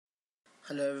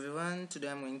Hello everyone, today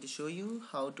I'm going to show you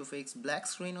how to fix black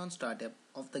screen on startup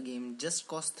of the game Just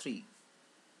Cause 3.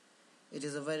 It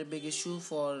is a very big issue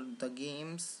for the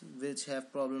games which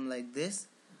have problem like this,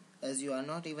 as you are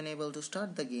not even able to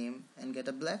start the game and get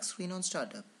a black screen on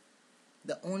startup.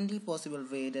 The only possible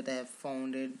way that I have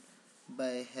found it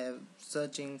by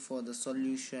searching for the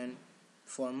solution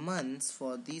for months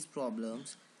for these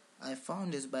problems I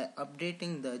found is by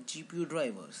updating the GPU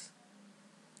drivers.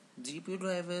 GPU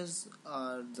drivers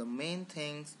are the main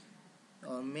things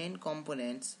or main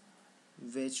components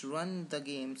which run the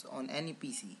games on any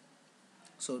PC.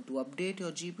 So to update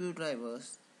your GPU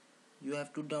drivers, you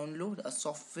have to download a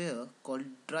software called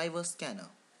driver scanner.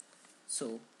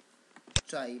 So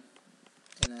type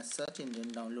in a search engine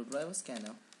download driver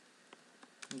scanner,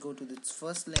 go to this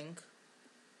first link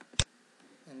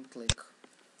and click.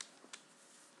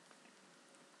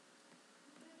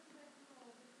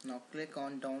 Now click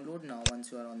on download now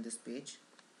once you are on this page,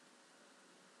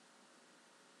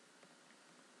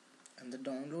 and the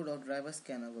download of driver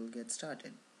scanner will get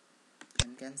started.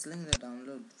 I'm cancelling the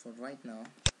download for right now.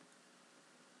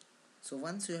 So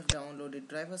once you have downloaded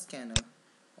driver scanner,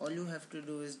 all you have to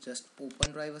do is just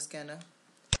open driver scanner,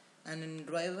 and in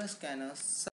driver scanner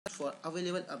search for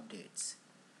available updates.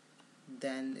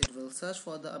 Then it will search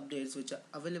for the updates which are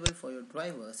available for your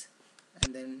drivers,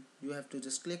 and then you have to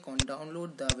just click on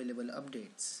download the available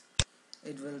updates.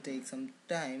 It will take some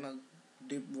time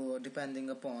depending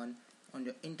upon on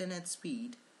your internet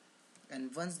speed,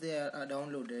 and once they are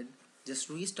downloaded, just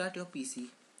restart your PC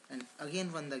and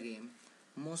again run the game.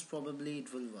 Most probably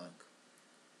it will work.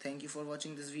 Thank you for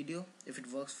watching this video. If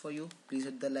it works for you, please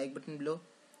hit the like button below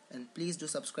and please do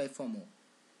subscribe for more.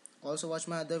 Also watch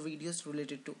my other videos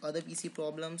related to other PC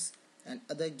problems and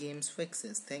other games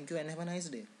fixes. Thank you and have a nice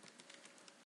day.